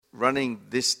running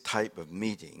this type of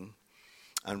meeting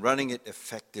and running it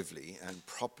effectively and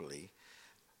properly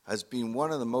has been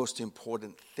one of the most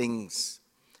important things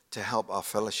to help our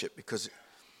fellowship. Because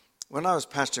when I was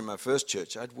pastoring my first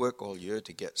church, I'd work all year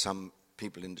to get some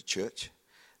people into church.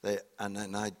 And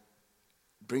then I'd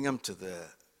bring them to the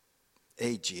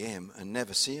AGM and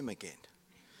never see them again.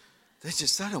 They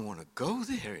just, I don't want to go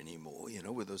there anymore,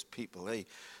 with those people. They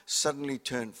suddenly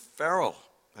turn feral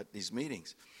at these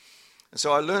meetings. And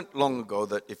so I learned long ago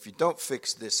that if you don't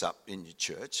fix this up in your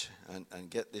church and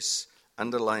get this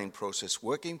underlying process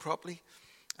working properly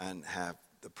and have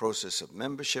the process of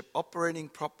membership operating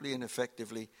properly and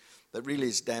effectively, that really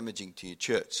is damaging to your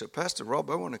church. So Pastor Rob,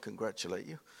 I want to congratulate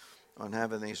you on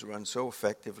having these run so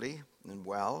effectively and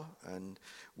well and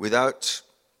without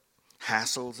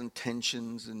hassles and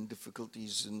tensions and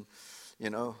difficulties and,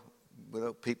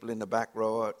 without people in the back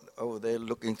row over there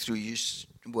looking through you.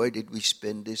 Why did we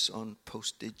spend this on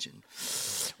postage? And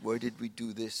why did we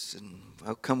do this? And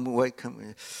why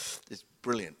come? It's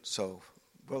brilliant. So,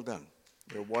 well done.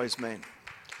 You're wise men.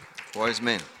 Wise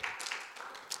men.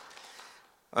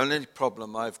 Only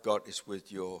problem I've got is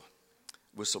with your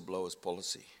whistleblowers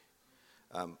policy.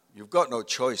 You've got no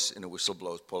choice in a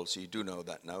whistleblowers policy. You do know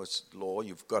that now. It's law.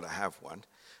 You've got to have one.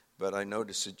 But I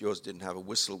noticed that yours didn't have a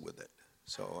whistle with it.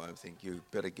 So I think you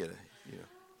better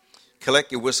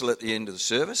collect your whistle at the end of the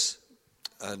service,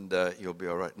 and you'll be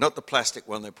all right. Not the plastic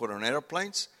one they put on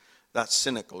airplanes. That's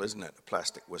cynical, isn't it, a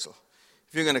plastic whistle?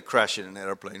 If you're going to crash in an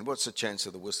airplane, what's the chance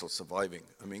of the whistle surviving?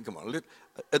 I mean, come on.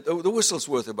 The whistle's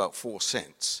worth about 4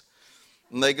 cents.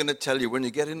 And they're going to tell you, when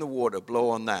you get in the water, blow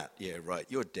on that. Yeah, right,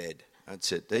 you're dead.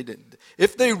 That's it. They didn't.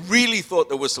 If they really thought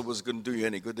the whistle was going to do you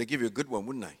any good, they'd give you a good one,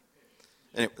 wouldn't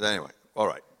they? Anyway, all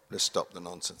right, let's stop the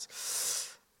nonsense.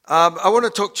 I want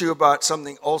to talk to you about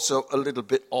something also a little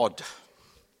bit odd.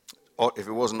 If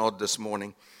it wasn't odd this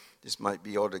morning, this might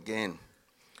be odd again.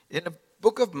 In the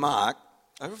book of Mark,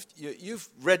 you've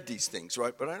read these things,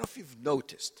 right? But I don't know if you've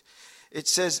noticed. It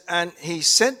says, and he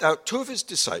sent out 2 of his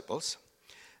disciples,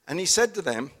 and he said to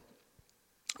them,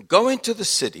 go into the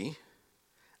city,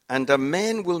 and a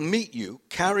man will meet you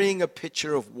carrying a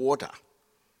pitcher of water.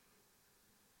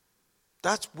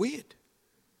 That's weird.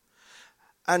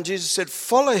 And Jesus said,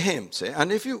 follow him. See?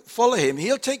 And if you follow him,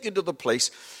 he'll take you to the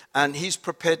place, and he's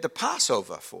prepared the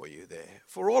Passover for you there,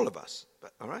 for all of us.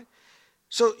 All right?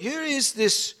 So here is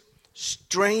this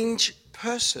strange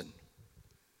person,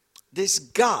 this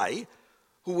guy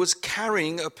who was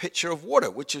carrying a pitcher of water,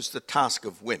 which is the task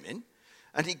of women.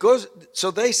 And he goes,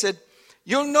 so they said,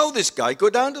 you'll know this guy, go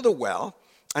down to the well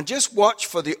and just watch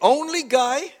for the only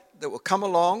guy that will come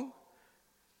along,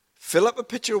 fill up a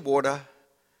pitcher of water,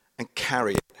 and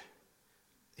carry it.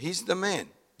 He's the man,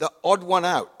 the odd one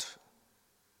out.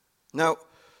 Now,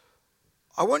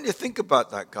 I want you to think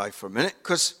about that guy for a minute,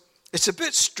 because it's a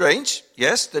bit strange,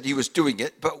 yes, that he was doing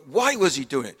it, but why was he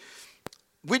doing it?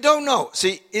 We don't know.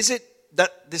 See, is it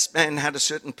that this man had a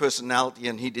certain personality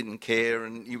and he didn't care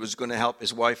and he was going to help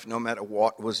his wife no matter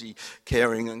what? Was he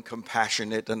caring and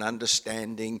compassionate and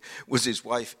understanding? Was his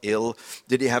wife ill?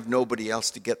 Did he have nobody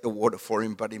else to get the water for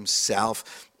him but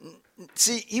himself?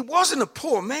 See, he wasn't a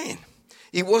poor man.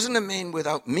 He wasn't a man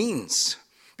without means,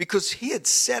 because he had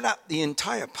set up the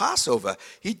entire Passover.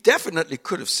 He definitely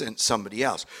could have sent somebody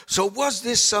else. So was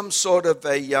this some sort of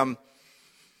a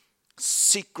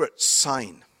secret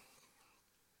sign?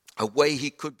 A way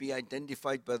he could be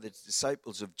identified by the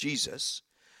disciples of Jesus,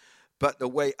 but the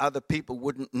way other people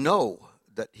wouldn't know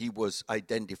that he was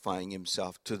identifying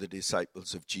himself to the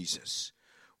disciples of Jesus?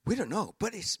 We don't know,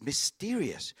 but it's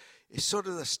mysterious. It's sort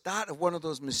of the start of one of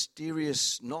those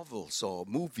mysterious novels or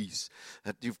movies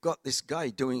that you've got this guy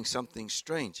doing something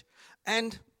strange.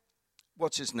 And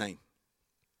what's his name?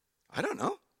 I don't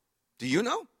know. Do you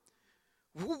know?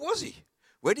 Who was he?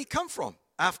 Where did he come from?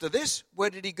 After this, where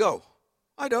did he go?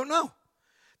 I don't know.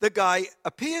 The guy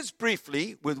appears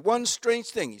briefly with one strange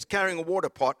thing. He's carrying a water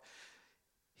pot.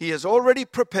 He has already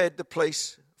prepared the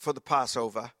place for the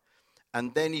Passover,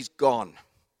 and then he's gone.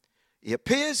 He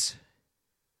appears,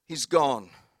 he's gone.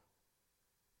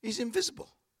 He's invisible.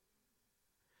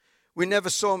 We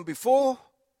never saw him before.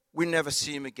 We never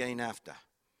see him again after.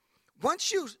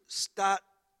 Once you start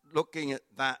looking at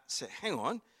that, say, hang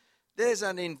on, there's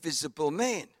an invisible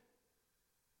man.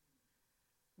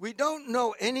 We don't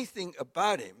know anything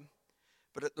about him,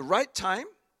 but at the right time,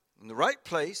 in the right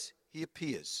place, he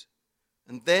appears.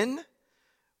 And then,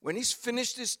 when he's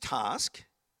finished his task,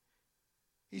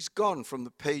 he's gone from the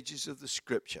pages of the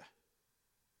Scripture.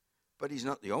 But he's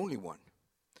not the only one.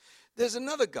 There's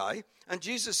another guy, and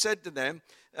Jesus said to them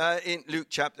in Luke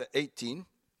chapter 18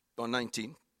 or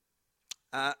 19,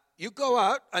 you go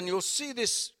out and you'll see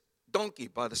this donkey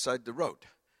by the side of the road.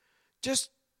 Just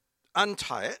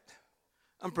untie it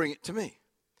and bring it to me.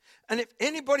 And if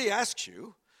anybody asks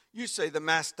you, you say the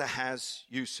master has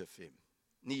use of him,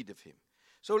 need of him.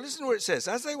 So listen to what it says.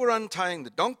 As they were untying the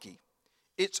donkey,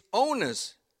 its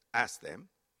owners asked them,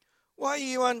 why are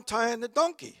you untying the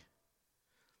donkey?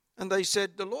 And they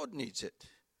said, the Lord needs it.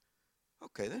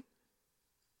 Okay then.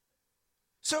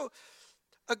 So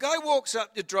a guy walks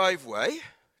up the driveway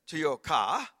to your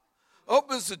car,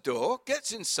 opens the door,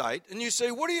 gets inside, and you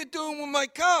say, what are you doing with my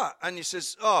car? And he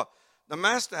says, oh, the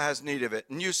master has need of it.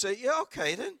 And you say, yeah,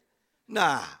 okay then.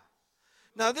 Nah.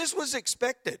 Now this was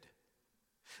expected.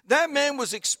 That man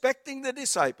was expecting the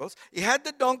disciples. He had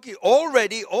the donkey all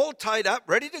ready, all tied up,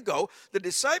 ready to go. The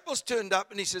disciples turned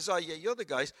up and he says, oh yeah, you're the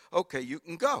guys. Okay, you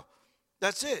can go.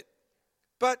 That's it.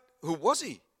 But who was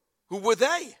he? Who were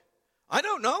they? I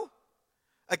don't know.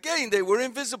 Again, they were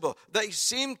invisible. They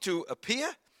seemed to appear,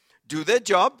 do their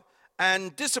job,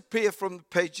 and disappear from the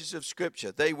pages of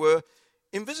Scripture. They were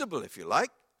invisible, if you like.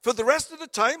 For the rest of the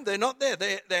time, they're not there.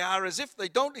 They are as if they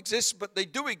don't exist, but they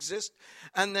do exist.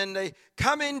 And then they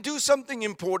come in, do something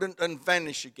important, and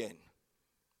vanish again.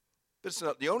 But it's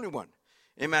not the only one.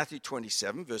 In Matthew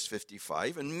 27, verse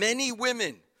 55, and many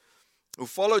women who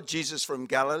followed Jesus from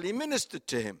Galilee ministered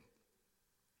to him.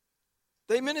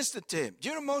 They ministered to him. Do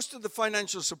you know most of the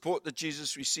financial support that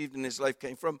Jesus received in his life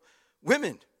came from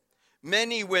women?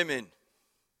 Many women.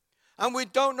 And we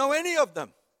don't know any of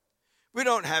them. We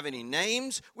don't have any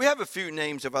names. We have a few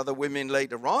names of other women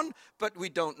later on, but we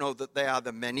don't know that they are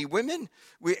the many women.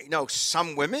 We know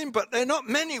some women, but they're not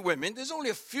many women. There's only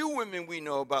a few women we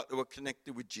know about that were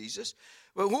connected with Jesus.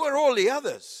 But who are all the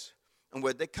others? And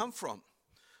where'd they come from?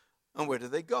 And where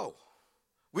did they go?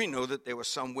 We know that there were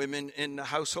some women in the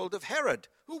household of Herod.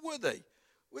 Who were they?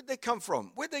 Where'd they come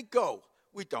from? Where'd they go?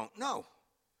 We don't know.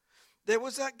 There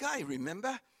was that guy,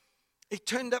 remember? He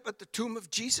turned up at the tomb of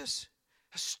Jesus.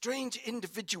 A strange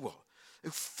individual who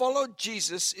followed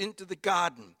Jesus into the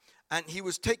garden, and he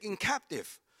was taken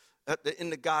captive in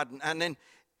the garden. And then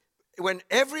when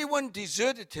everyone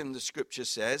deserted him, the scripture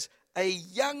says, a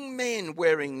young man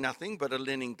wearing nothing but a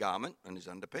linen garment and his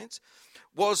underpants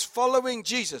was following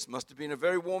Jesus. Must have been a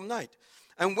very warm night.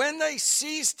 And when they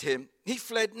seized him, he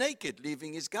fled naked,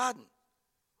 leaving his garden.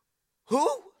 Who?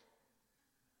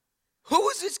 Who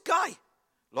was this guy?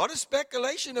 A lot of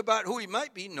speculation about who he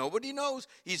might be. Nobody knows.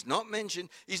 He's not mentioned.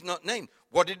 He's not named.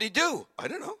 What did he do? I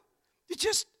don't know. He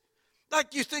just,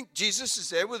 like you think Jesus is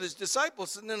there with his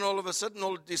disciples, and then all of a sudden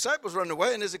all the disciples run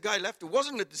away, and there's a guy left who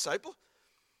wasn't a disciple,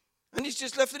 and he's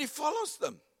just left and he follows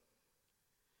them.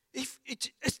 There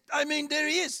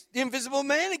he is, the invisible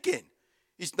man again.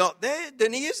 He's not there,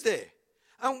 then he is there.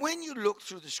 And when you look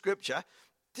through the scripture,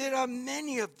 there are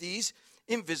many of these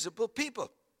invisible people.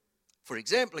 For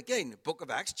example, again, the book of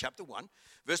Acts, chapter 1,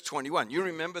 verse 21. You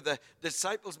remember the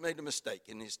disciples made a mistake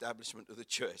in the establishment of the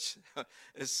church.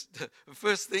 It's the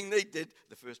first thing they did,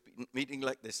 the first meeting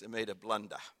like this, they made a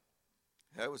blunder.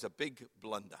 That was a big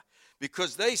blunder.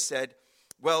 Because they said,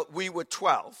 well, we were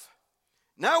 12.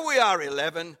 Now we are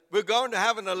 11. We're going to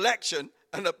have an election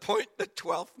and appoint the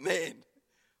 12th man.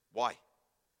 Why?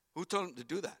 Who told them to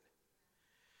do that?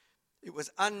 It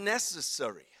was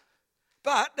unnecessary.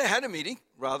 But they had a meeting,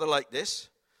 rather like this,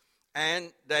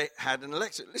 and they had an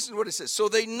election. Listen to what it says. So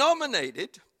they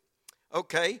nominated,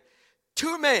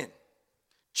 two men.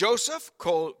 Joseph,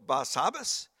 called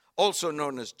Barsabbas, also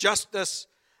known as Justus,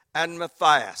 and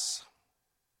Matthias.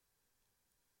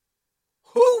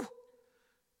 Who?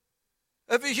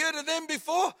 Have you heard of them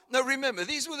before? Now remember,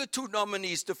 these were the two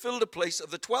nominees to fill the place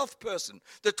of the 12th person,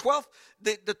 the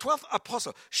 12th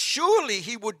apostle. Surely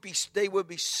they would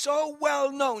be so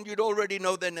well known you'd already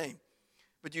know their name.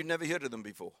 But you'd never heard of them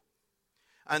before.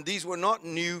 And these were not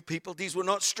new people, these were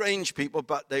not strange people,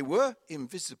 but they were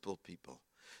invisible people.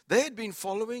 They had been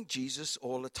following Jesus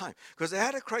all the time because they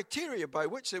had a criteria by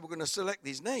which they were going to select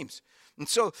these names. And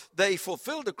so they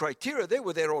fulfilled the criteria. They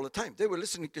were there all the time. They were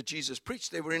listening to Jesus preach.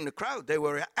 They were in the crowd. They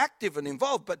were active and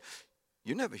involved, but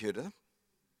you never heard of them.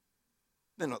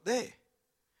 They're not there.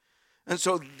 And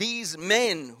so these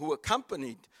men who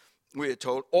accompanied, we are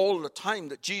told, all the time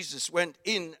that Jesus went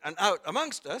in and out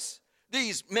amongst us,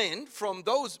 these men, from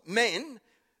those men,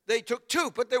 they took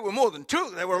two, but there were more than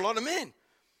two. There were a lot of men.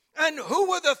 And who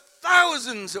were the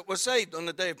thousands that were saved on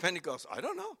the day of Pentecost? I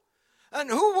don't know. And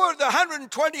who were the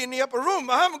 120 in the upper room?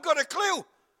 I haven't got a clue.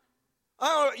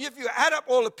 If you add up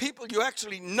all the people you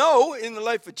actually know in the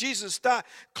life of Jesus, start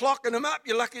clocking them up,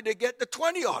 you're lucky to get the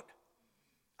 20 odd.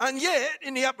 And yet,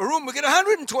 in the upper room, we get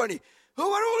 120. Who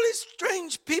are all these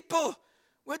strange people?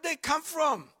 Where'd they come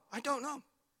from? I don't know.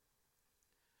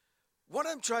 what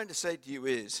I'm trying to say to you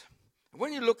is,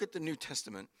 when you look at the New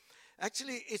Testament,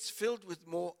 actually it's filled with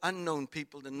more unknown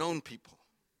people than known people.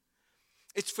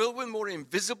 It's filled with more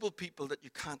invisible people that you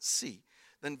can't see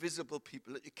than visible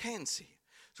people that you can see.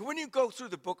 So when you go through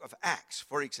the book of Acts,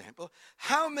 for example,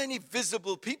 how many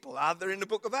visible people are there in the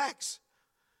book of Acts?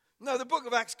 No, the book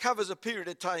of Acts covers a period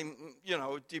of time,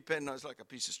 depending on, it's like a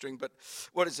piece of string, but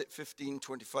what is it, 15,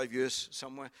 25 years,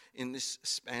 somewhere in this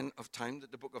span of time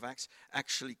that the book of Acts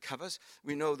actually covers.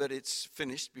 We know that it's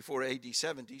finished before AD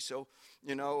 70, so,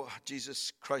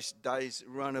 Jesus Christ dies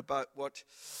around about what?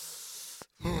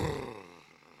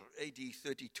 AD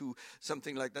 32,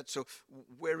 something like that. So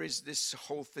where is this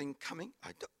whole thing coming?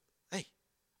 I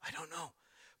don't know.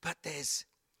 But there's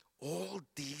all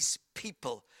these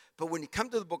people. But when you come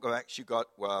to the book of Acts, you got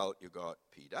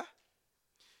Peter,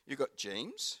 you got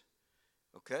James,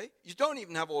 okay? You don't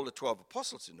even have all the 12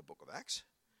 apostles in the book of Acts.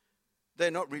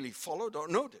 They're not really followed or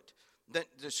noted. Then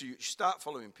so you start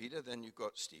following Peter, then you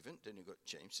got Stephen, then you got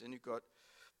James, then you got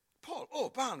Paul. Oh,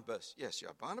 Barnabas. Yes, you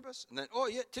have Barnabas. And then,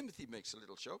 Timothy makes a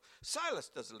little show. Silas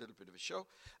does a little bit of a show.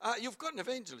 You've got an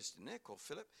evangelist in there called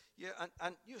Philip. Yeah,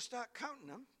 and you start counting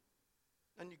them,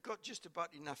 and you've got just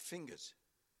about enough fingers.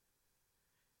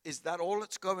 Is that all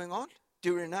that's going on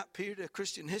during that period of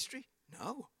Christian history?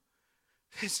 No.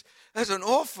 There's an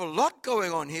awful lot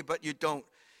going on here, but you don't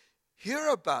hear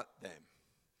about them.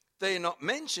 They're not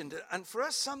mentioned. And for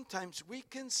us, sometimes we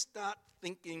can start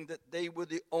thinking that they were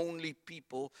the only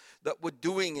people that were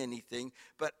doing anything,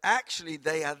 but actually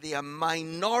they are the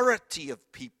minority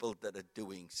of people that are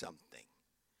doing something.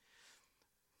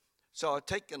 So I've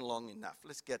taken long enough.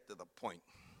 Let's get to the point.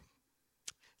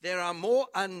 There are more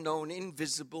unknown,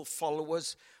 invisible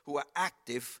followers who are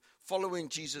active following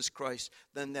Jesus Christ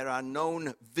than there are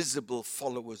known, visible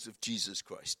followers of Jesus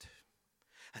Christ.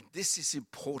 And this is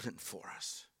important for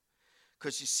us.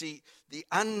 Because you see, the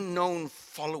unknown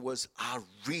followers are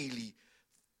really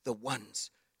the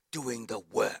ones doing the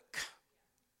work.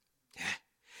 Yeah.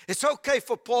 It's okay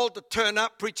for Paul to turn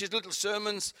up, preach his little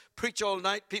sermons, preach all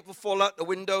night, people fall out the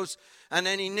windows, and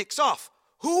then he nicks off.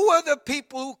 Who are the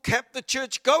people who kept the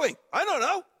church going? I don't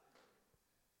know.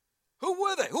 Who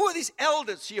were they? Who are these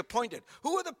elders he appointed?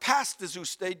 Who are the pastors who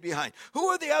stayed behind? Who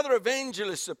are the other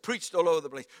evangelists that preached all over the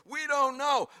place? We don't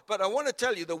know. But I want to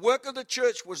tell you, the work of the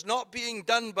church was not being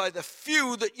done by the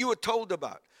few that you were told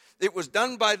about. It was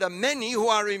done by the many who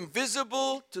are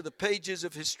invisible to the pages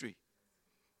of history.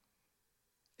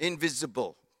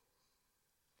 Invisible.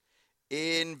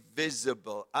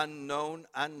 Invisible. Unknown,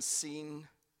 unseen.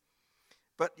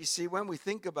 But you see, when we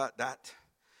think about that,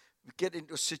 we get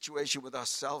into a situation with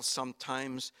ourselves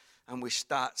sometimes and we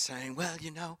start saying, well,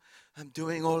 I'm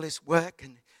doing all this work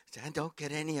and I don't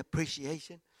get any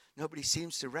appreciation. Nobody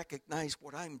seems to recognize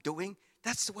what I'm doing.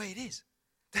 That's the way it is.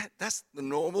 That's the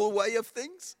normal way of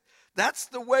things. That's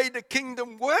the way the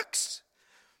kingdom works.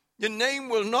 Your name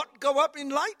will not go up in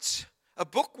lights. A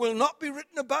book will not be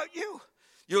written about you.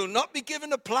 You'll not be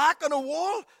given a plaque on a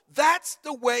wall. That's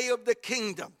the way of the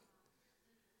kingdom.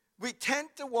 We tend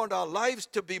to want our lives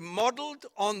to be modeled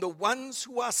on the ones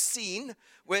who are seen,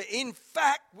 where in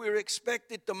fact we're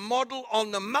expected to model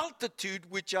on the multitude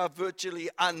which are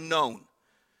virtually unknown.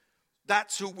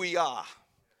 That's who we are.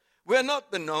 We're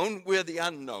not the known, we're the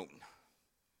unknown.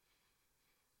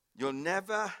 You'll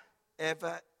never,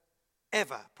 ever,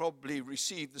 ever probably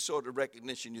receive the sort of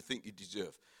recognition you think you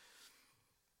deserve.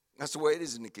 That's the way it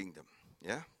is in the kingdom,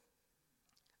 yeah?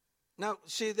 Now,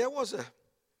 see, there was a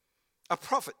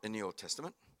prophet in the Old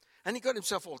Testament, and he got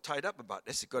himself all tied up about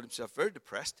this. He got himself very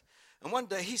depressed. And one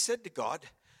day he said to God,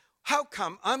 how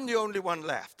come I'm the only one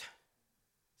left?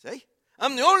 See?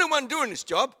 I'm the only one doing this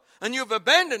job, and you've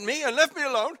abandoned me and left me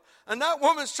alone, and that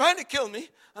woman's trying to kill me,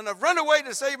 and I've run away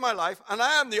to save my life, and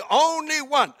I am the only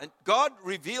one. And God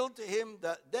revealed to him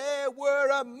that there were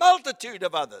a multitude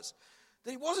of others,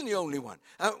 that he wasn't the only one.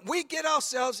 We get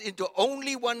ourselves into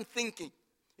only one thinking.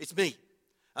 It's me.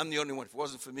 I'm the only one. If it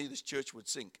wasn't for me, this church would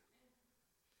sink.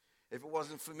 If it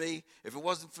wasn't for me,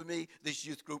 this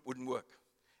youth group wouldn't work.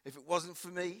 If it wasn't for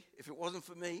me,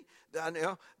 then,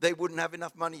 they wouldn't have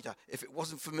enough money to. If it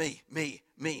wasn't for me,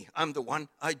 I'm the one,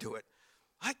 I do it.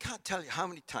 I can't tell you how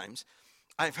many times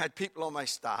I've had people on my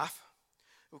staff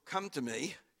who come to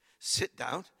me, sit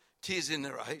down, tears in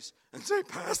their eyes, and say,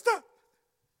 Pastor,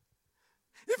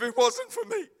 if it wasn't for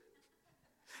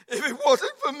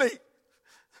me,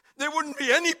 there wouldn't be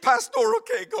any pastoral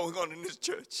care going on in this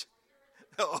church.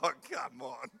 Oh, come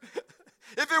on.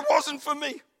 If it wasn't for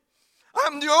me,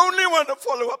 I'm the only one to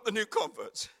follow up the new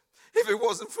converts. If it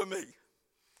wasn't for me.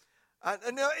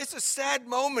 And it's a sad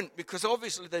moment because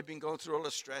obviously they've been going through all the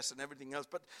stress and everything else,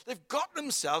 but they've got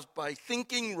themselves by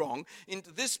thinking wrong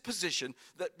into this position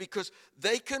that because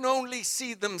they can only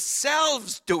see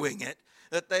themselves doing it,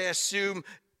 that they assume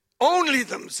only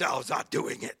themselves are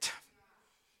doing it.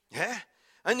 Yeah?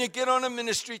 And you get on a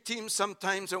ministry team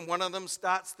sometimes and one of them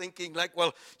starts thinking like,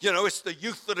 well, it's the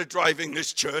youth that are driving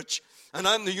this church and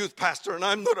I'm the youth pastor and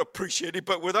I'm not appreciated,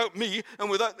 but without me and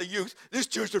without the youth, this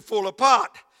church would fall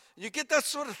apart. You get that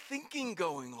sort of thinking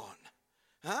going on.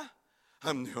 Huh?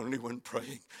 I'm the only one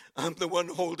praying. I'm the one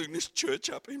holding this church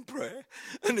up in prayer.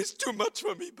 And it's too much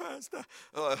for me, Pastor.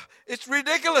 It's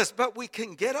ridiculous, but we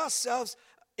can get ourselves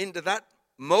into that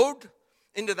mode,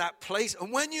 into that place.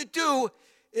 And when you do,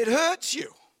 it hurts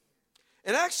you.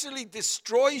 It actually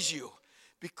destroys you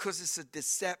because it's a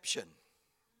deception.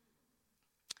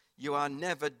 You are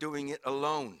never doing it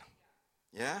alone.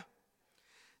 Yeah?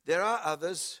 There are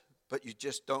others, but you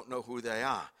just don't know who they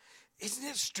are. Isn't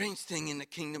it a strange thing in the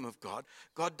kingdom of God?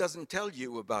 God doesn't tell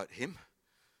you about him.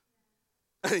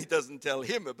 And he doesn't tell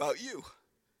him about you.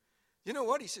 You know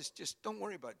what? He says, just don't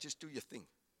worry about it. Just do your thing.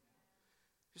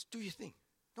 Just do your thing.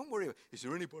 Don't worry about it. Is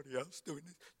there anybody else doing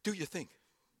this? Do your thing.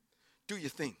 Do your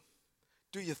thing.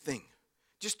 Do your thing.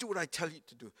 Just do what I tell you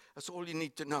to do. That's all you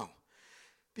need to know.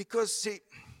 Because, see,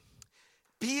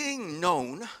 being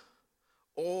known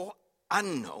or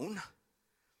unknown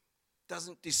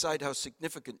doesn't decide how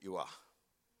significant you are.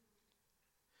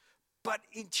 But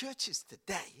in churches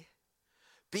today,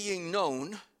 being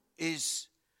known is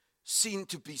seen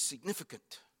to be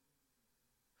significant.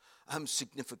 I'm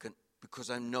significant because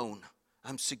I'm known.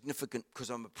 I'm significant because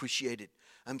I'm appreciated.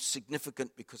 I'm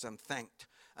significant because I'm thanked.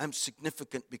 I'm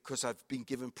significant because I've been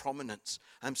given prominence.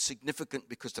 I'm significant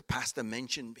because the pastor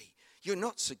mentioned me. You're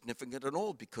not significant at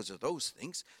all because of those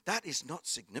things. That is not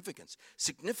significance.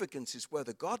 Significance is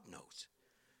whether God knows.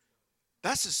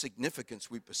 That's the significance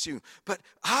we pursue. But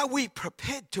are we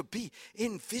prepared to be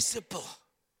invisible?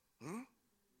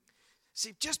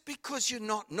 See, just because you're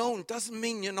not known doesn't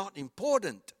mean you're not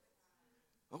important.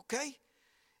 Okay?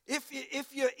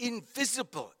 If you're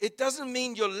invisible, it doesn't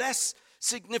mean you're less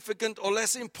significant or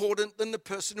less important than the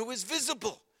person who is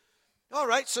visible. All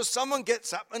right, so someone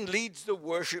gets up and leads the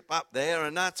worship up there,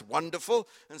 and that's wonderful.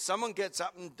 And someone gets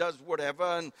up and does whatever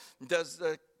and does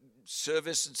the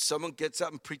service, and someone gets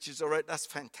up and preaches. All right, that's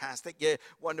fantastic. Yeah,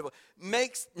 wonderful.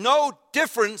 Makes no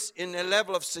difference in the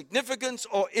level of significance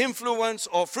or influence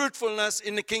or fruitfulness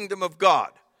in the kingdom of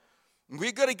God.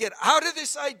 We've got to get out of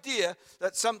this idea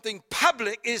that something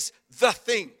public is the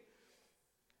thing.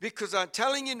 Because I'm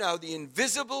telling you now, the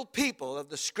invisible people of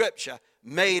the scripture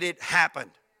made it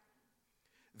happen.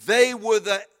 They were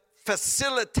the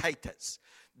facilitators.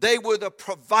 They were the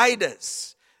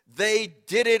providers. They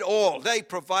did it all. They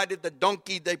provided the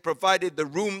donkey. They provided the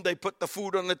room. They put the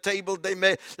food on the table.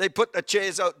 They put the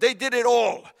chairs out. They did it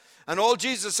all. And all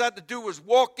Jesus had to do was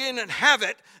walk in and have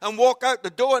it and walk out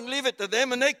the door and leave it to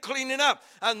them, and they clean it up.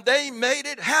 And they made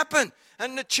it happen.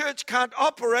 And the church can't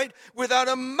operate without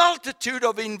a multitude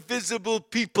of invisible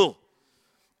people.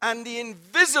 And the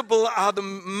invisible are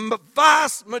the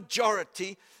vast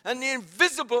majority, and the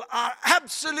invisible are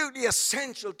absolutely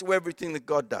essential to everything that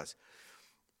God does.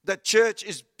 The church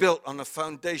is built on the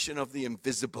foundation of the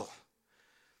invisible.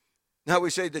 Now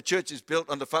we say the church is built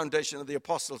on the foundation of the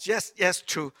apostles. Yes,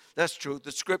 true. That's true.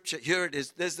 The scripture, here it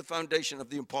is. There's the foundation of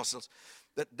the apostles.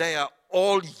 That they are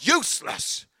all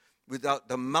useless without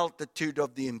the multitude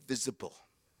of the invisible.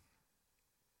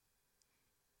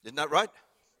 Isn't that right?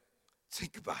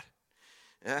 Think about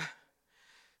it. Yeah.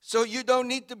 So you don't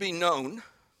need to be known.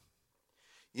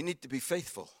 You need to be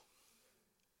faithful.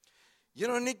 You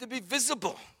don't need to be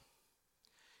visible.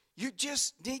 You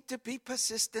just need to be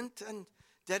persistent and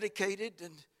dedicated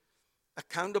and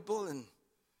accountable and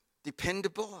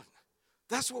dependable.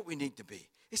 That's what we need to be.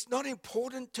 It's not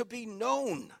important to be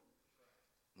known.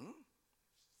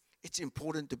 It's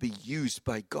important to be used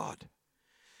by God.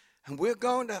 And we're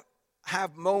going to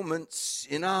have moments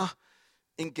in our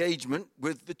engagement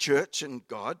with the church and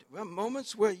God, well,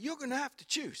 moments where you're going to have to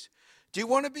choose. Do you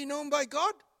want to be known by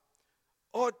God,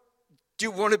 or do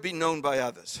you want to be known by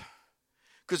others?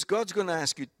 Because God's going to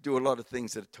ask you to do a lot of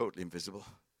things that are totally invisible.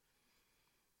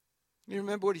 You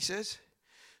remember what he says?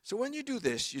 So when you do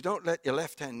this, you don't let your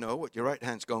left hand know what your right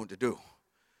hand's going to do.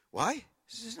 Why?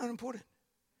 This is not important.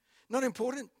 Not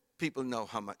important people know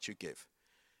how much you give.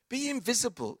 Be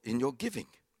invisible in your giving.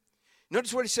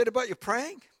 Notice what he said about your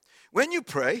praying? When you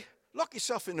pray, lock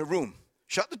yourself in a room,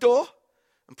 shut the door,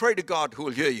 and pray to God who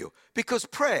will hear you. Because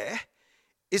prayer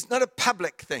is not a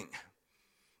public thing.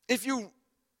 If you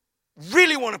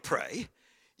really want to pray,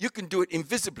 You can do it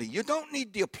invisibly. You don't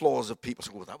need the applause of people.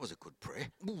 So, that was a good prayer.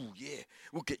 Ooh, yeah.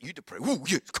 We'll get you to pray. Ooh,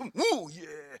 yeah. Come. Ooh,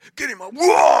 yeah. Get him up.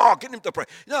 Whoa, get him to pray.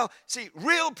 No, see,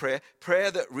 real prayer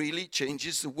that really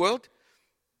changes the world,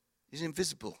 is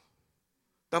invisible.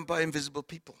 Done by invisible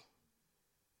people.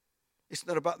 It's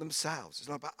not about themselves. It's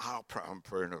not about, I'm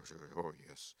praying. Oh,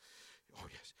 yes. Oh,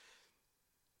 yes.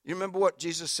 You remember what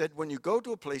Jesus said? When you go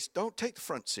to a place, don't take the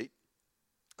front seat.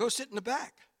 Go sit in the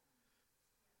back.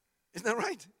 Isn't that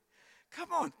right?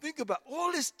 Come on, think about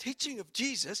all this teaching of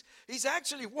Jesus. He's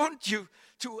actually want you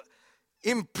to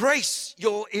embrace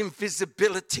your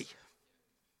invisibility.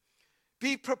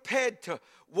 Be prepared to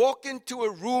walk into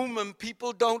a room and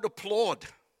people don't applaud.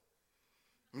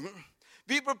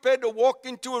 Be prepared to walk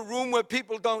into a room where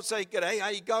people don't say, "G'day, how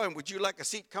you going? Would you like a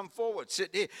seat? Come forward,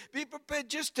 sit here." Be prepared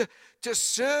just to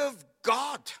serve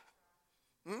God.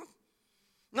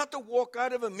 Not to walk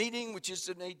out of a meeting, which is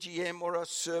an AGM or a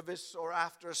service or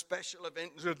after a special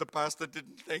event. The pastor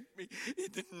didn't thank me. He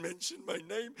didn't mention my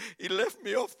name. He left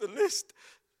me off the list.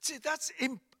 See, that's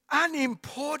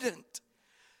unimportant.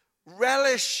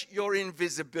 Relish your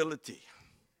invisibility.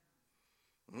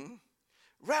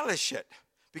 Relish it.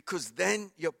 Because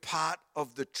then you're part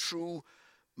of the true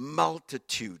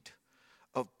multitude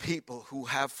of people who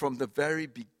have from the very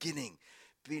beginning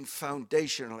been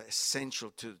foundational,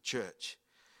 essential to the church.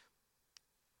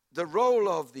 The role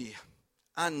of the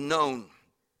unknown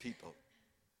people,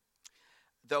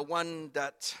 the one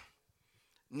that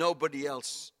nobody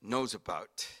else knows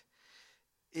about,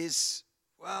 is,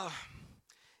 well,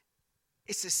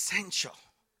 it's essential.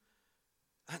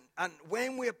 And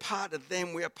when we're part of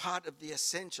them, we're part of the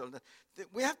essential.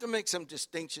 We have to make some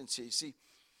distinctions here. See,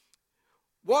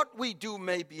 what we do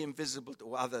may be invisible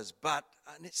to others, but,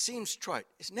 and it seems trite,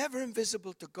 it's never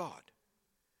invisible to God.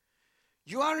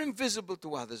 You are invisible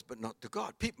to others, but not to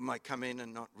God. People might come in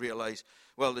and not realize,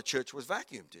 well, the church was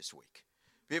vacuumed this week.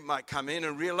 People might come in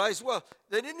and realize, well,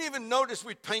 they didn't even notice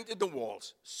we'd painted the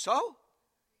walls. So?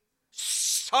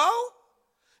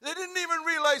 They didn't even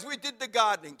realize we did the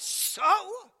gardening. So?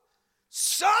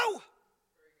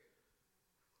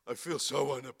 I feel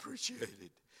so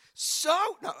unappreciated.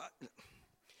 Now,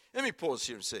 let me pause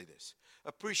here and say this.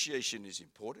 Appreciation is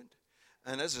important.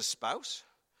 And as a spouse,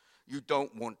 you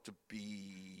don't want to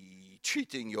be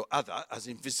treating your other as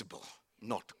invisible.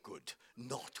 Not good.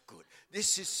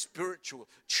 This is spiritual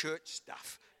church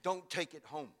stuff. Don't take it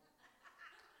home.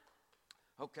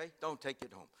 Okay? Don't take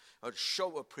it home.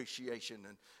 Show appreciation.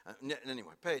 And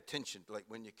anyway, pay attention. Like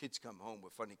when your kids come home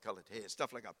with funny colored hair,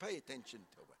 stuff like that. Pay attention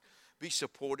to it. Be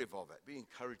supportive of it. Be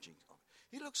encouraging of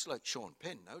it. He looks like Sean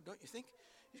Penn now, don't you think?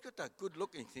 He's got that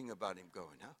good-looking thing about him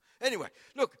going now. Anyway,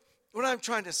 look, what I'm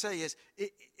trying to say is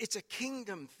it's a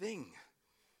kingdom thing.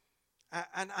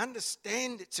 And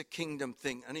understand it's a kingdom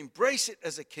thing and embrace it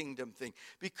as a kingdom thing.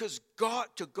 Because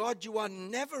to God you are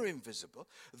never invisible,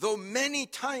 though many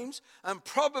times and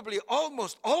probably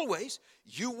almost always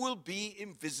you will be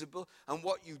invisible, and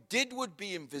what you did would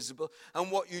be invisible,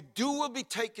 and what you do will be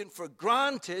taken for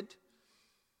granted.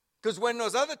 Because when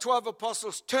those other 12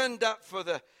 apostles turned up for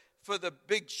the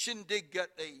big shindig at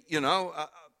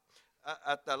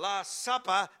at the Last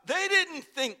Supper, they didn't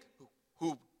think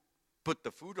who put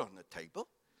the food on the table.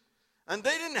 And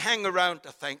they didn't hang around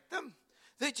to thank them.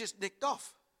 They just nicked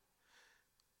off.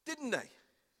 Didn't they?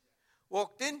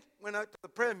 Walked in, went out to the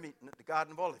prayer meeting at the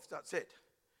Garden of Olives. That's it.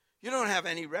 You don't have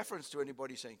any reference to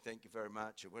anybody saying thank you very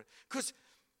much. Because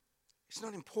it's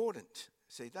not important.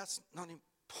 Say, that's not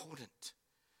important.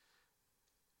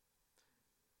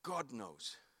 God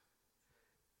knows.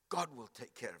 God will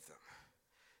take care of them.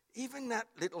 Even that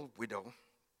little widow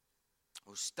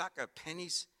who stuck her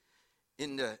pennies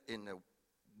in the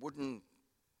wooden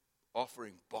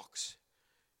offering box,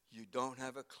 you don't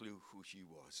have a clue who she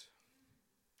was.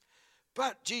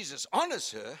 But Jesus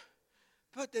honors her,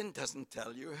 but then doesn't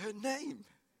tell you her name.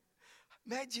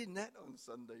 Imagine that on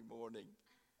Sunday morning.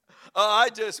 Oh, I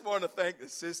just want to thank the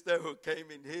sister who came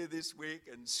in here this week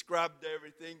and scrubbed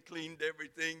everything, cleaned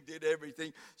everything, did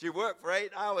everything. She worked for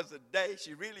 8 hours a day.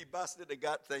 She really busted a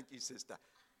gut. Thank you, sister.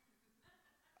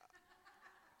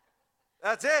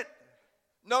 That's it.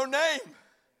 No name.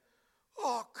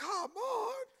 Oh, come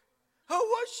on. Who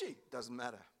was she? Doesn't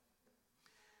matter.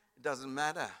 It doesn't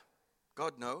matter.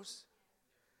 God knows.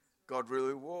 God will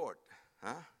reward.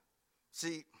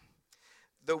 See,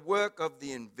 the work of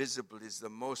the invisible is the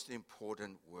most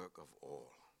important work of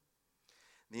all.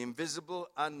 The invisible,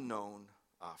 unknown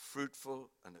are fruitful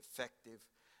and effective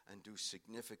and do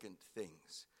significant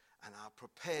things and are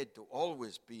prepared to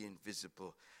always be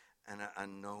invisible and are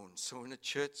unknown. So in a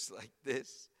church like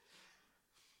this,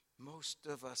 most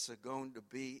of us are going to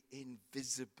be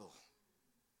invisible.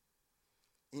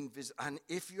 And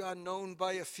if you are known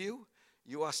by a few,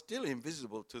 you are still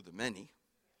invisible to the many.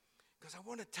 Because I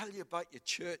want to tell you about your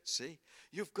church, see?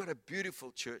 You've got a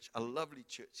beautiful church, a lovely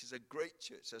church. It's a great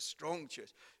church, a strong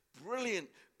church, brilliant,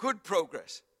 good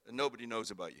progress, and nobody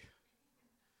knows about you.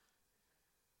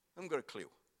 I haven't got a clue.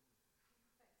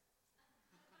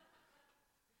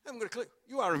 I haven't got a clue.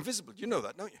 You are invisible. You know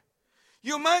that, don't you?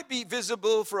 You might be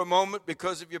visible for a moment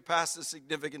because of your past is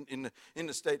significant in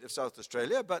the state of South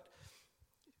Australia, but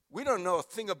we don't know a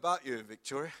thing about you,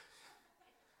 Victoria.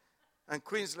 And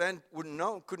Queensland wouldn't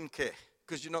know, couldn't care,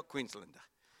 because you're not Queenslander.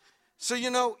 So,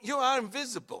 you are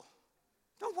invisible.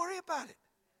 Don't worry about it.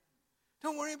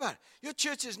 Don't worry about it. Your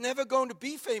church is never going to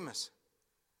be famous.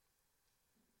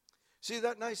 See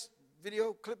that nice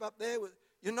video clip up there?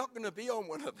 You're not going to be on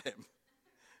one of them.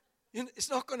 It's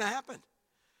not going to happen.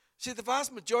 See, the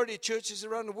vast majority of churches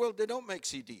around the world, they don't make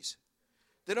CDs.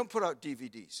 They don't put out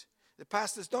DVDs. The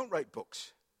pastors don't write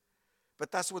books.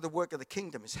 But that's where the work of the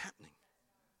kingdom is happening.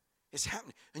 It's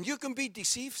happening. And you can be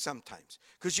deceived sometimes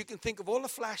because you can think of all the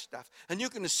flash stuff and you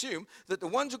can assume that the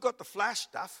ones who got the flash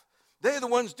stuff, they're the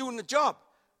ones doing the job.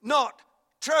 Not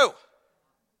true.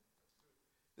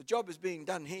 The job is being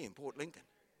done here in Port Lincoln.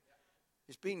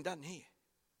 It's being done here.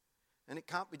 And it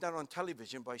can't be done on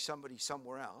television by somebody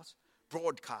somewhere else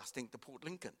broadcasting to Port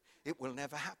Lincoln. It will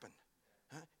never happen.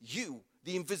 You,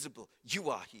 the invisible, you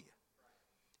are here.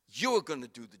 You're going to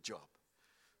do the job.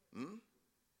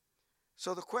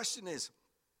 So the question is,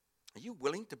 are you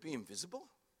willing to be invisible?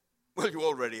 Well, you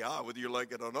already are, whether you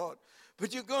like it or not.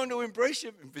 But you're going to embrace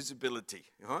your invisibility,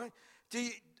 all right?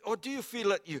 Do you feel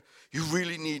that you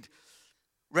really need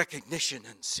recognition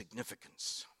and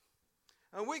significance?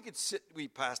 And we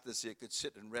pastors here could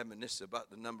sit and reminisce about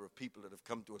the number of people that have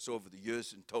come to us over the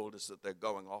years and told us that they're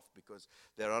going off because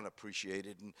they're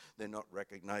unappreciated and they're not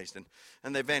recognized,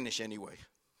 and they vanish anyway.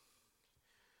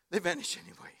 They vanish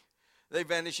anyway. They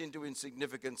vanish into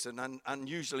insignificance and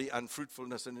unusually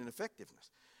unfruitfulness and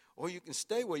ineffectiveness. Or you can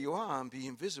stay where you are and be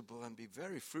invisible and be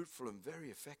very fruitful and very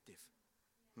effective.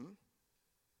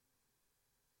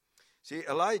 See,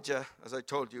 Elijah, as I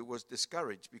told you, was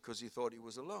discouraged because he thought he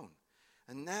was alone.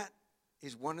 And that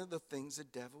is one of the things the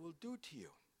devil will do to you.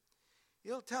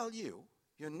 He'll tell you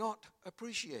you're not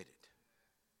appreciated.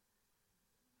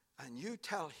 And you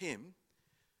tell him,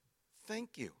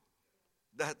 thank you.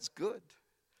 That's good.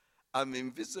 I'm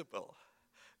invisible.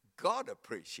 God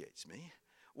appreciates me.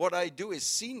 What I do is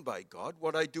seen by God.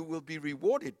 What I do will be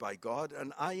rewarded by God.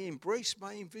 And I embrace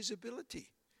my invisibility.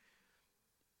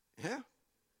 Yeah?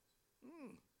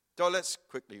 So let's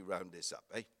quickly round this up,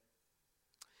 eh?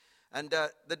 And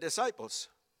the disciples,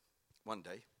 one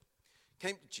day,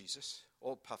 came to Jesus,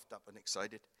 all puffed up and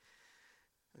excited.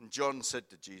 And John said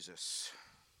to Jesus,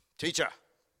 Teacher,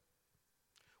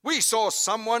 we saw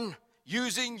someone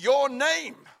using your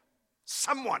name,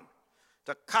 someone,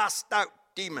 to cast out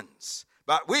demons.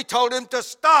 But we told him to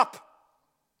stop.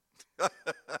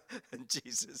 And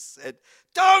Jesus said,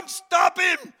 don't stop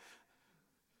him.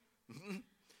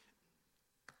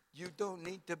 You don't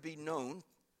need to be known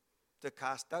to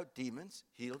cast out demons,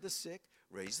 heal the sick,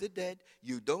 raise the dead.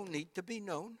 You don't need to be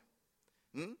known.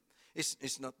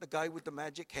 It's not the guy with the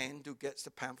magic hand who gets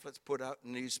the pamphlets put out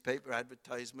in newspaper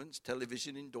advertisements,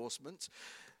 television endorsements,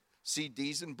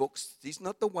 CDs and books. He's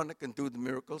not the one that can do the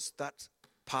miracles. That's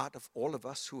part of all of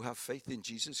us who have faith in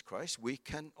Jesus Christ. We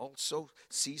can also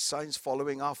see signs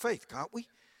following our faith, can't we?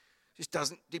 It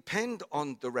doesn't depend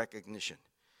on the recognition.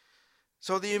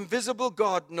 So the invisible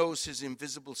God knows his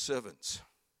invisible servants.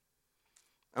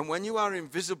 And when you are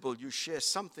invisible, you share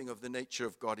something of the nature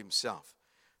of God himself.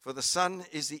 For the Son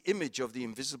is the image of the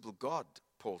invisible God,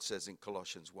 Paul says in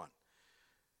Colossians 1.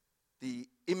 The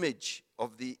image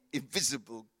of the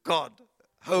invisible God.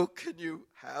 How can you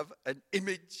have an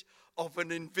image of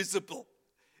an invisible?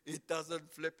 It doesn't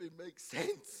flipping make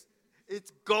sense.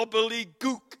 It's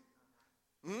gobbledygook.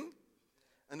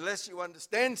 Unless you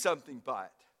understand something by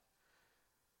it.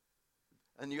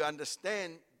 And you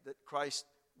understand that Christ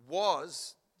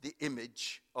was the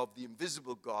image of the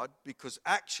invisible God, because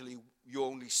actually you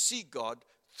only see God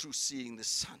through seeing the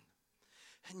Son.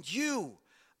 And you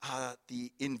are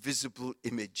the invisible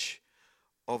image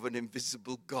of an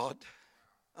invisible God.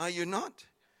 Are you not?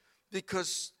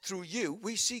 Because through you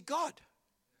we see God.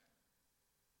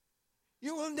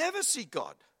 You will never see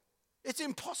God. It's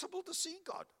impossible to see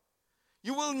God.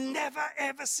 You will never,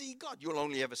 ever see God. You'll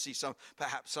only ever see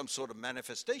perhaps some sort of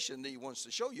manifestation that he wants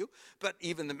to show you. But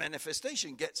even the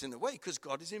manifestation gets in the way because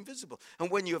God is invisible.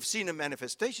 And when you have seen a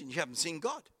manifestation, you haven't seen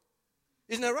God.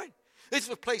 Isn't that right? It's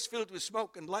a place filled with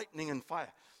smoke and lightning and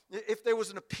fire. If there was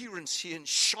an appearance here and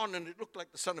shone and it looked like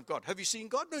the Son of God, have you seen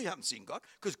God? No, you haven't seen God,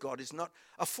 because God is not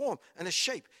a form and a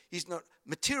shape. He's not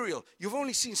material. You've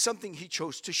only seen something he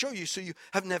chose to show you, so you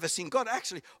have never seen God.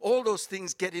 Actually, all those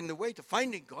things get in the way to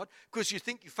finding God, because you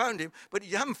think you found him, but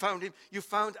you haven't found him. You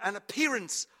found an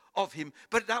appearance of him,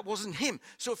 but that wasn't him.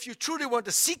 So if you truly want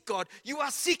to seek God, you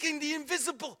are seeking the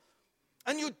invisible,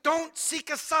 and you don't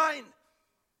seek a sign,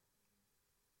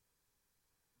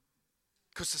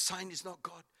 because the sign is not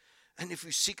God. And if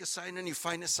you seek a sign and you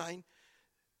find a sign,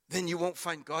 then you won't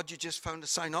find God. You just found a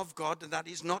sign of God, and that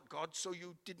is not God, so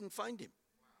you didn't find him.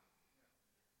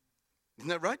 Isn't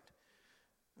that right?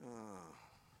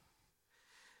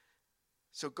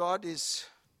 So God is,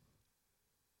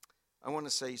 I want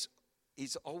to say,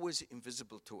 he's always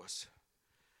invisible to us.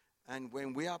 And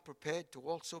when we are prepared to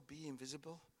also be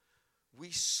invisible, we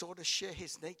sort of share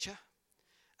his nature,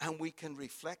 and we can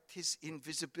reflect his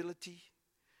invisibility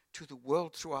to the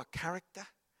world through our character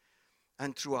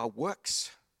and through our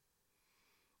works.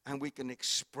 And we can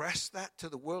express that to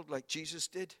the world like Jesus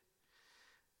did.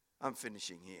 I'm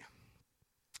finishing here.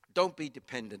 Don't be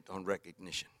dependent on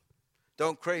recognition.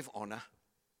 Don't crave honor.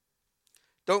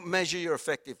 Don't measure your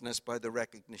effectiveness by the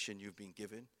recognition you've been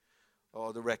given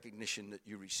or the recognition that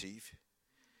you receive.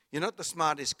 You're not the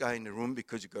smartest guy in the room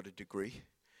because you've got a degree.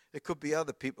 There could be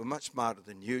other people much smarter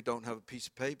than you, don't have a piece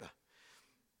of paper.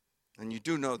 And you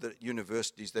do know that at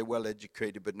universities, they're well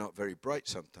educated but not very bright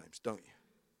sometimes, don't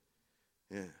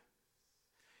you? Yeah.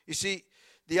 You see,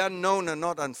 the unknown are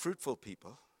not unfruitful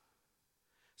people.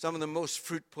 Some of the most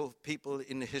fruitful people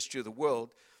in the history of the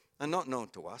world are not known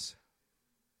to us.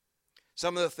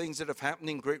 Some of the things that have happened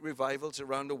in great revivals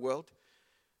around the world,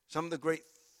 some of the great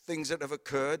things that have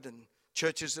occurred and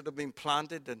churches that have been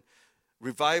planted and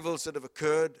revivals that have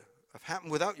occurred have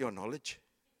happened without your knowledge.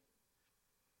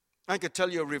 I could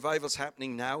tell you of revivals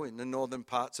happening now in the northern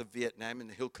parts of Vietnam, in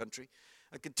the hill country.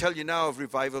 I could tell you now of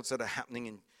revivals that are happening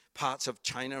in parts of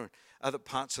China and other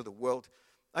parts of the world.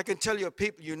 I can tell you of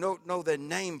people, you don't know their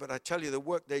name, but I tell you the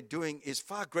work they're doing is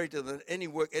far greater than any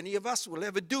work any of us will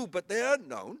ever do. But they're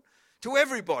unknown to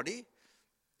everybody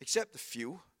except the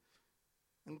few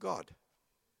and God.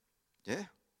 Yeah?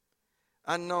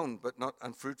 Unknown but not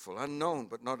unfruitful. Unknown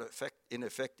but not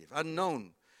ineffective.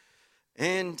 Unknown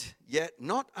and yet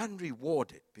not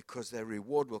unrewarded, because their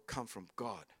reward will come from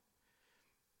God.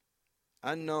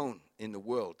 Unknown in the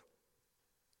world,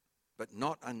 but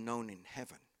not unknown in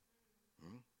heaven.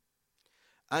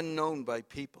 Unknown by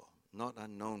people, not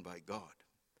unknown by God.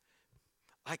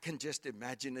 I can just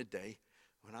imagine a day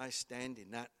when I stand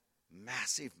in that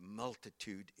massive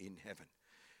multitude in heaven,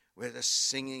 where the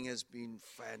singing has been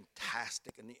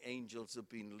fantastic and the angels have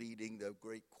been leading the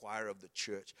great choir of the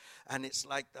church. And it's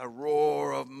like the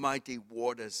roar of mighty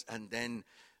waters. And then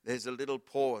there's a little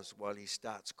pause while he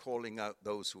starts calling out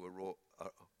those who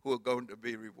are going to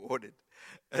be rewarded.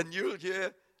 And you'll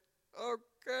hear,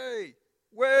 okay,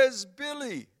 where's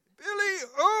Billy? Billy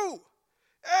who?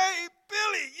 Hey,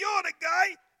 Billy, you're the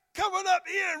guy. Come on up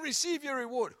here and receive your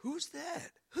reward. Who's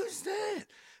that? Who's that?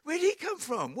 Where did he come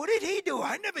from? What did he do?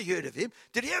 I never heard of him.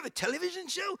 Did he have a television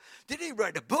show? Did he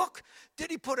write a book? Did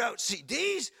he put out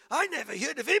CDs? I never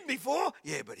heard of him before.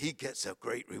 Yeah, but he gets a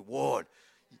great reward.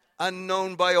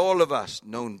 Unknown by all of us,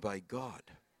 known by God.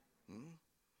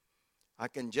 I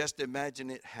can just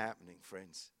imagine it happening,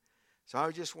 friends. So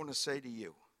I just want to say to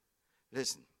you,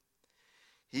 listen,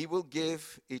 he will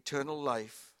give eternal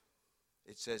life,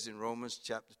 it says in Romans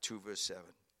chapter 2, verse 7,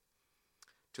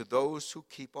 to those who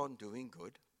keep on doing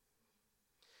good,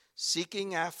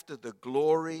 seeking after the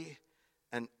glory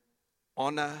and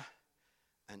honor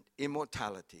and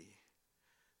immortality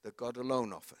that God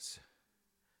alone offers.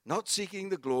 Not seeking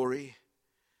the glory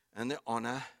and the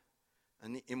honor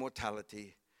and the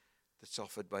immortality that's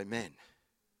offered by men.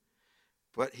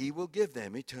 But he will give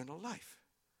them eternal life,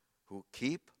 who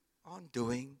keep on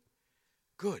doing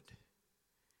good,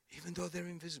 even though they're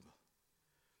invisible.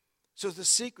 So the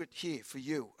secret here for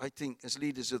you, I think, as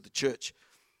leaders of the church,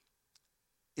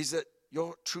 is that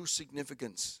your true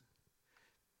significance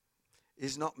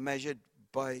is not measured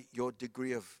by your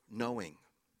degree of knowing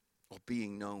or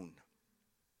being known.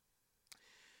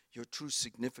 Your true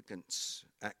significance,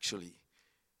 actually,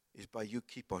 is by you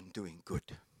keep on doing good.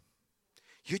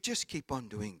 You just keep on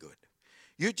doing good.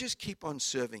 You just keep on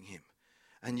serving him.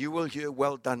 And you will hear,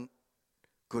 well done,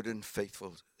 good and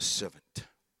faithful servant.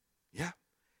 Yeah?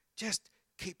 Just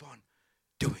keep on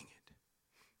doing it.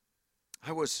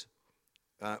 I was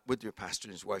with your pastor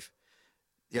and his wife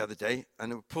the other day,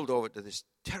 and we pulled over to this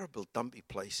terrible dumpy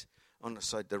place on the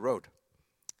side of the road.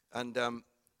 And,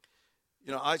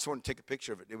 I just want to take a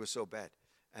picture of it. It was so bad.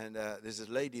 And there's a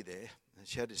lady there, And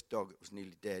she had this dog that was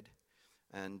nearly dead.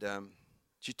 And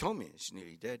she told me it's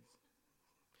nearly dead.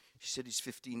 She said he's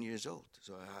 15 years old.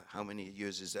 So how many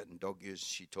years is that in dog years?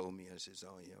 She told me. I says,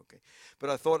 oh, yeah, okay.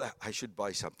 But I thought I should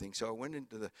buy something. So I went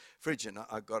into the fridge and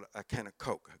I got a can of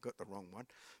Coke. I got the wrong one.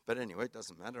 But anyway, it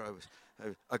doesn't matter.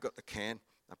 I got the can.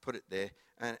 I put it there.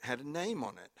 And it had a name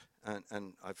on it.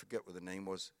 And I forget what the name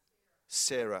was.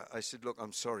 Sarah. I said, look,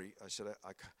 I'm sorry. I said,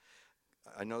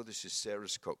 I know this is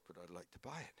Sarah's Coke, but I'd like to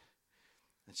buy it.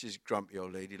 And she's a grumpy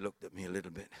old lady, looked at me a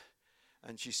little bit.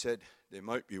 And she said, there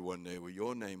might be one there with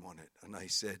your name on it. And I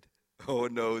said, oh,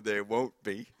 no, there won't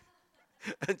be.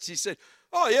 And she said,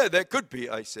 oh, yeah, there could be.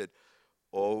 I said,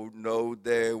 oh, no,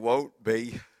 there won't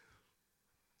be.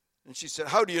 And she said,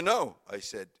 how do you know? I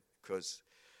said, because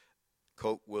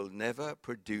Coke will never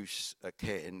produce a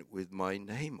can with my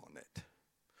name on it.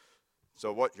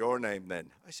 So what's your name then?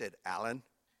 I said, Alan.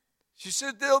 She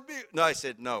said, there'll be. No, I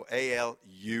said, no,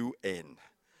 A-L-U-N.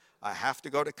 I have to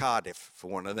go to Cardiff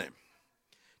for one of them.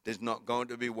 There's not going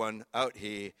to be one out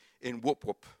here in Whoop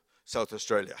Whoop, South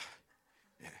Australia.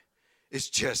 Yeah. It's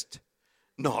just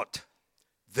not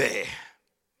there.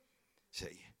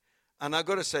 See? And I've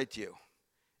got to say to you,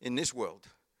 in this world,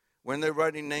 when they're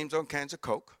writing names on cans of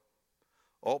Coke,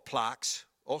 or plaques,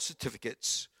 or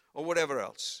certificates, or whatever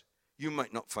else, you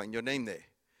might not find your name there.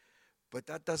 But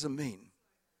that doesn't mean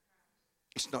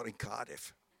it's not in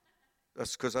Cardiff.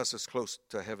 That's because that's as close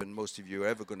to heaven most of you are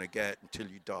ever going to get until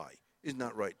you die. Isn't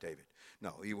that right, David?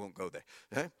 No, you won't go there.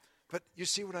 Eh? But you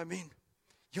see what I mean?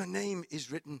 Your name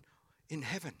is written in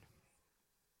heaven.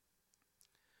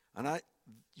 And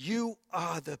you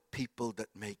are the people that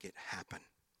make it happen.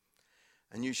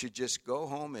 And you should just go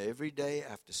home every day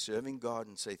after serving God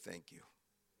and say thank you.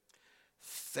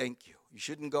 Thank you. You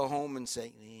shouldn't go home and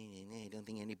say, I don't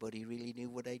think anybody really knew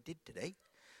what I did today.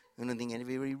 I don't think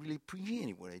anybody really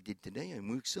appreciated what I did today. I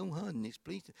worked so hard in this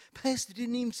place. Pastor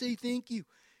didn't even say thank you.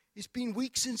 It's been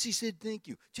weeks since he said thank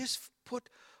you. Just put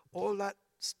all that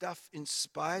stuff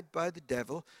inspired by the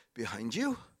devil behind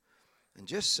you and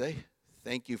just say,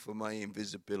 thank you for my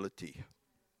invisibility.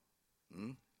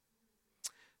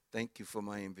 Thank you for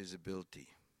my invisibility.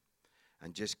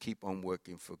 And just keep on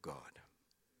working for God.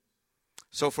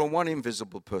 So from one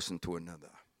invisible person to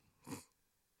another,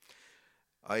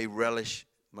 I relish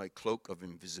my cloak of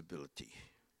invisibility.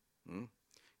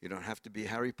 You don't have to be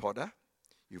Harry Potter.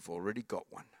 You've already got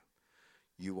one.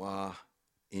 You are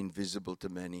invisible to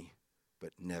many,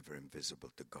 but never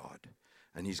invisible to God.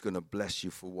 And he's going to bless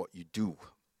you for what you do,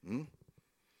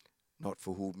 not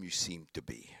for whom you seem to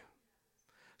be.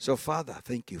 So, Father,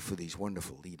 thank you for these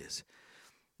wonderful leaders.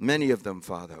 Many of them,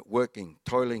 Father, working,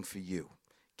 toiling for you,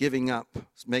 giving up,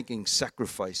 making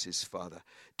sacrifices, Father,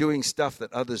 doing stuff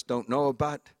that others don't know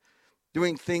about,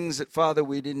 doing things that, Father,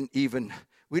 we didn't even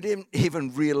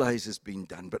realize has been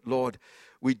done. But, Lord,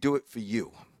 we do it for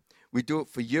you. We do it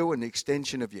for you and the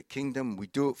extension of your kingdom. We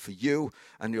do it for you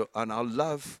and our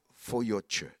love for your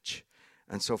church.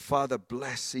 And so, Father,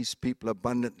 bless these people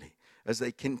abundantly as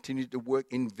they continue to work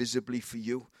invisibly for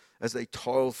you, as they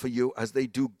toil for you, as they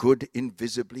do good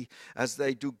invisibly, as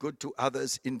they do good to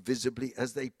others invisibly,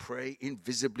 as they pray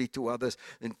invisibly to others.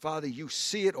 And Father, you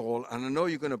see it all, and I know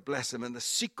you're going to bless them. And the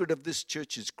secret of this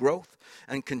church is growth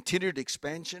and continued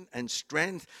expansion and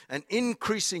strength and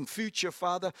increasing future,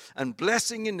 Father, and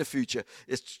blessing in the future.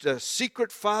 It's the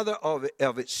secret, Father,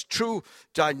 of its true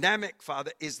dynamic,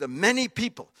 Father, is the many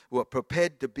people who are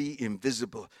prepared to be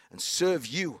invisible and serve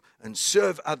you and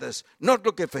serve others, not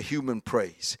looking for human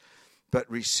praise, but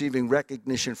receiving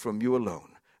recognition from you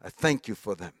alone. I thank you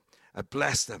for them. I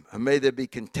bless them. And may they be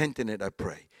content in it, I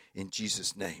pray. In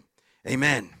Jesus' name.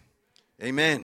 Amen. Amen.